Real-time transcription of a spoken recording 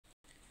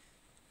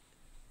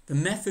The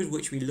method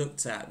which we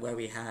looked at where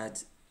we had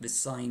the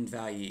signed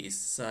values,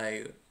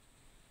 so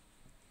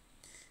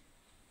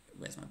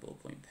where's my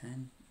ballpoint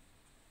pen?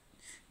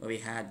 Where we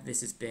had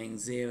this as being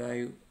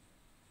 0,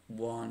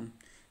 1,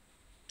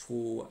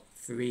 2,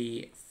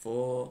 3,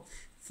 4,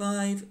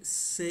 5,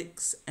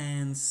 6,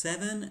 and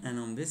 7, and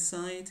on this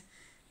side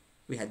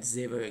we had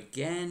 0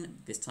 again,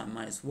 this time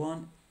minus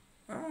 1,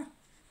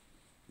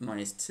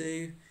 minus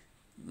 2,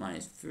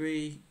 minus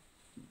 3,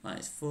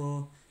 minus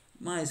 4,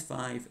 minus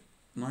 5,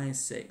 minus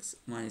 6,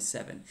 minus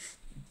 7.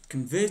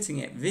 Converting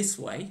it this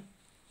way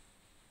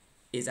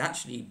is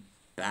actually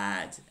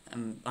bad.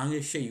 I'm going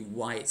to show you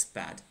why it's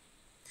bad.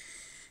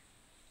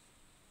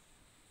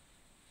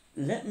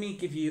 Let me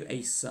give you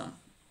a sum.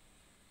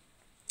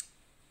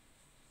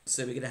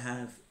 So we're going to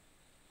have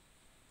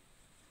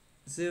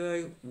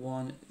 0,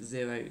 1,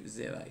 0,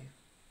 0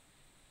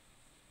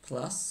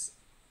 plus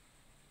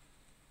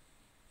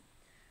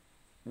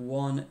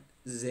 1,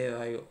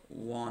 0,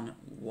 1,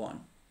 1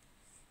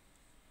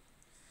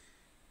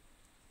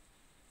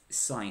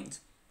 signed.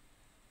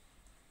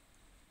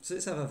 So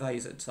let's have our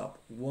values at the top,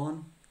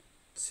 1,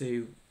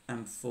 2,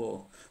 and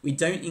 4. We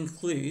don't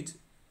include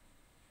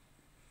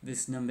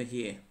this number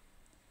here.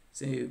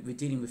 So we're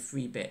dealing with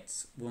 3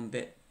 bits, 1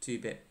 bit, 2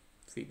 bit,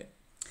 3 bit.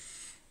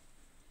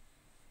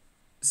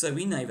 So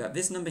we know that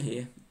this number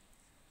here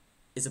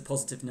is a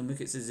positive number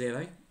because it's a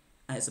 0,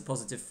 and it's a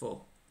positive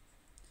 4.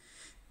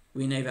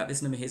 We know that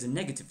this number here is a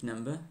negative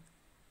number,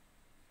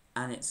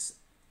 and it's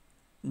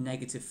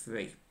negative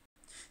 3.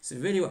 So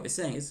really what we're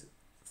saying is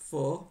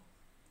 4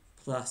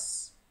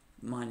 plus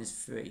minus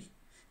 3.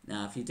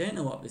 Now if you don't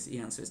know what the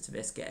answer is to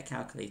this, get a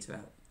calculator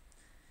out.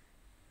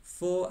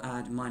 4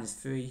 add minus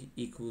 3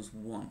 equals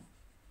 1.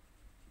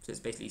 So it's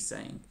basically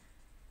saying,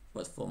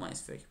 what's 4 minus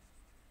 3?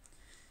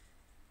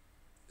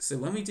 So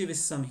when we do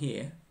this sum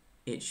here,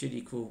 it should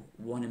equal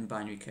 1 in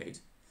binary code.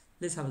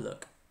 Let's have a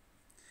look.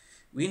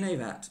 We know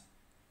that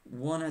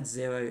 1 add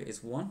 0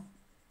 is 1.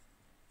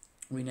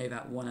 We know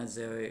that 1 add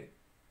 0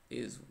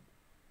 is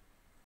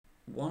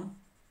 1.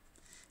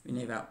 We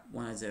know that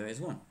 1 add 0 is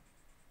 1.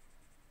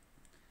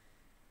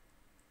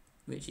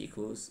 Which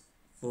equals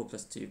 4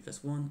 plus 2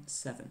 plus 1,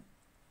 7.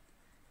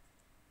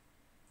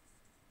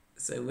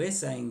 So we're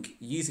saying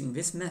using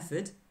this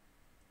method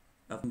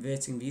of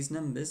converting these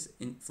numbers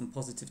from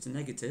positive to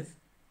negative,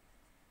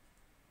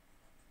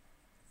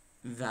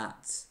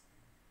 that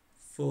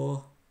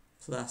 4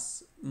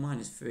 plus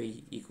minus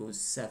 3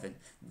 equals 7.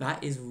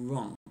 That is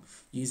wrong.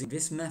 Using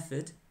this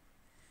method,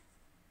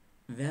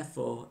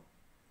 therefore,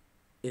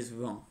 is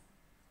wrong.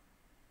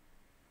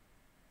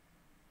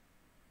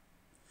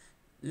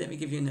 Let me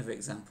give you another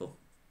example.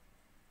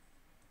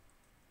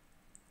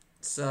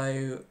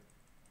 So,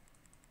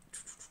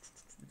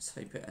 let's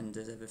hope it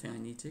undoes everything I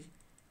need to.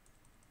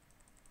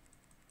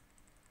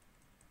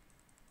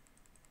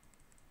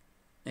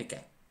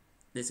 Okay,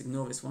 let's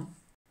ignore this one,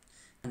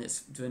 and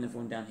let's do another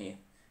one down here.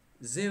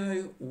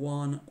 0,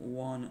 1,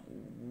 1,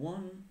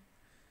 1,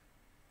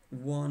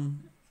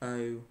 1,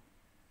 0,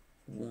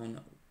 1,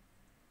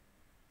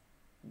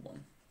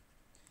 1.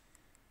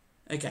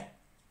 Okay,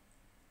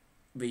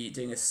 we're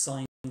doing a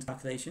signed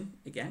calculation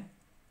again.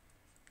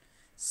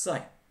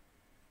 So,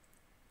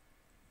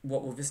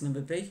 what will this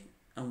number be,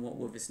 and what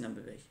will this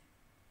number be?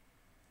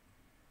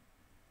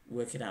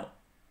 Work it out.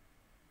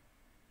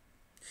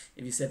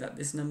 If you said that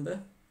this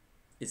number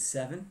is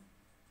 7,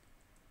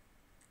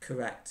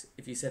 correct.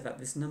 If you said that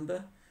this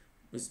number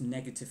was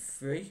negative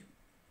 3,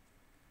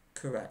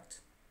 correct.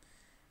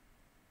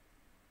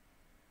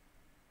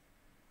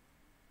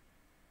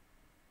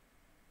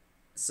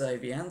 So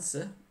the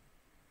answer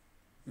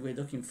we're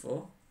looking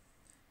for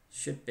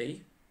should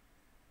be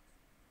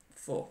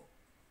 4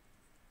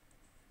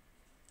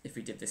 if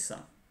we did this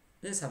sum.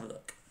 Let's have a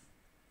look.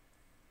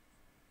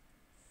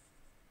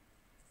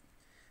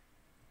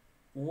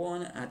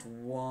 1 add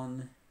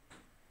 1,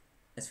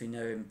 as we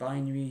know in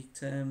binary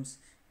terms,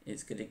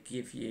 it's going to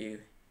give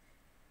you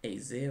a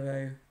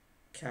 0,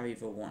 carry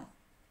the 1.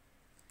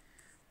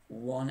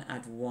 1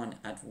 add 1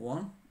 add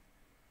 1,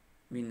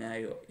 we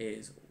know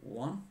is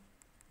 1,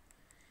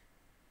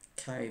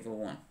 carry the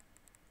 1.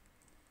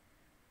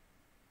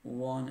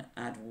 1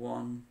 add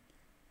 1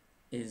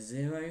 is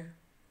 0,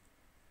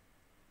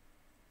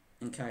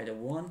 and carry the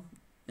 1.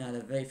 Now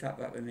the very fact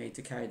that we're made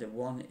to carry the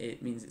 1,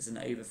 it means it's an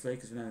overflow,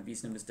 because remember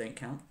these numbers don't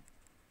count.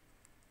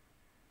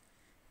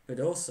 But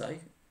also,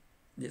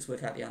 let's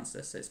work out the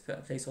answer. So let's put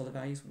a placeholder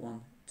values,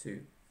 1,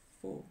 2,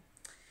 4.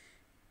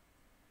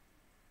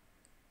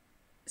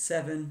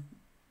 7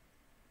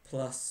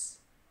 plus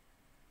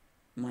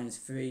minus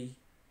 3,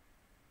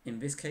 in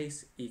this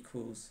case,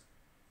 equals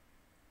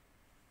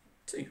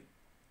 2,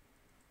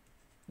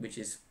 which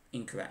is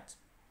incorrect.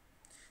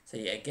 So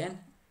yeah, again,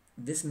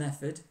 this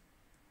method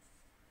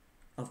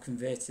of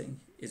converting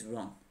is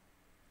wrong.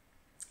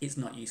 It's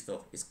not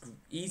useful. It's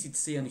easy to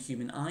see on a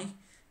human eye,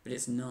 but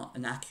it's not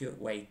an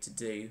accurate way to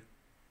do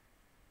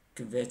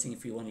converting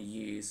if you want to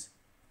use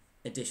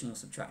addition or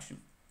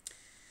subtraction.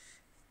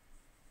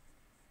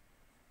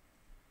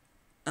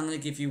 I'm going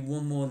to give you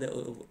one more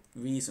little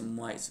reason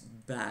why it's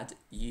bad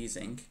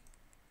using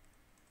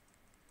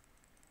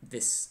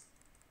this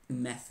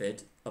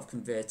method of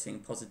converting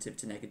positive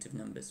to negative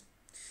numbers.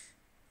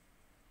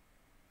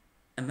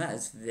 And that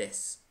is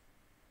this.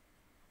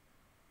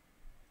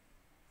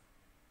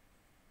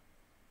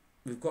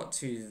 We've got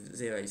two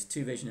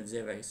versions of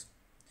zeros.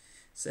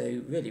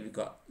 So really we've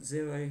got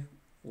 0,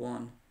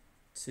 1,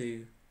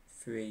 2,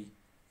 3,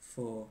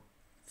 4,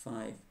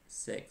 5,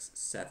 6,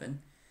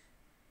 7.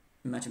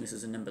 Imagine this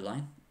was a number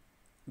line.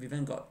 We've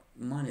then got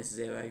minus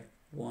 0,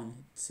 1,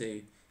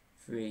 2,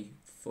 3,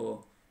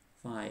 4,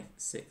 5,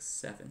 6,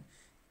 7.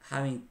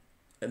 Having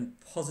a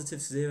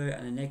positive 0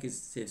 and a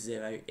negative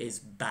 0 is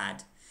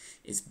bad.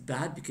 It's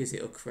bad because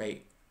it will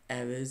create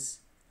errors,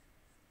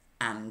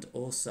 and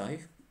also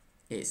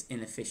it's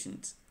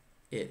inefficient.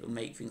 It will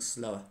make things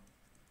slower.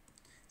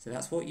 So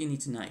that's what you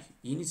need to know.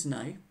 You need to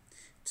know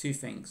two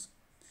things.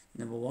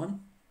 Number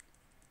one,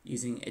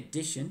 using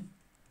addition,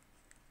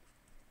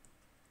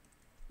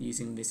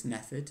 using this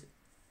method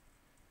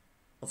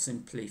of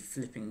simply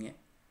flipping it,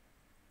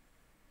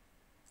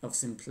 of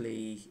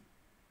simply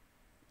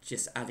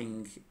just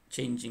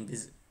changing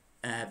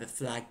the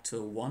flag to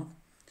a 1,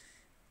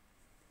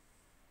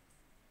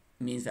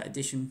 means that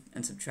addition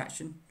and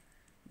subtraction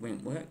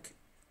won't work,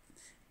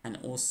 and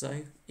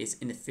also it's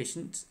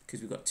inefficient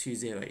because we've got two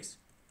zeros.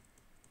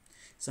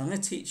 So I'm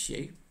going to teach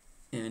you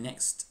in the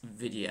next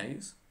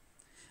videos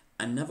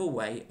another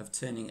way of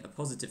turning a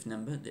positive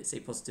number, let's say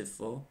positive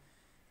 4,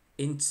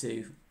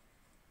 into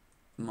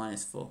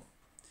minus 4,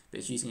 but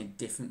it's using a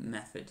different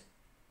method.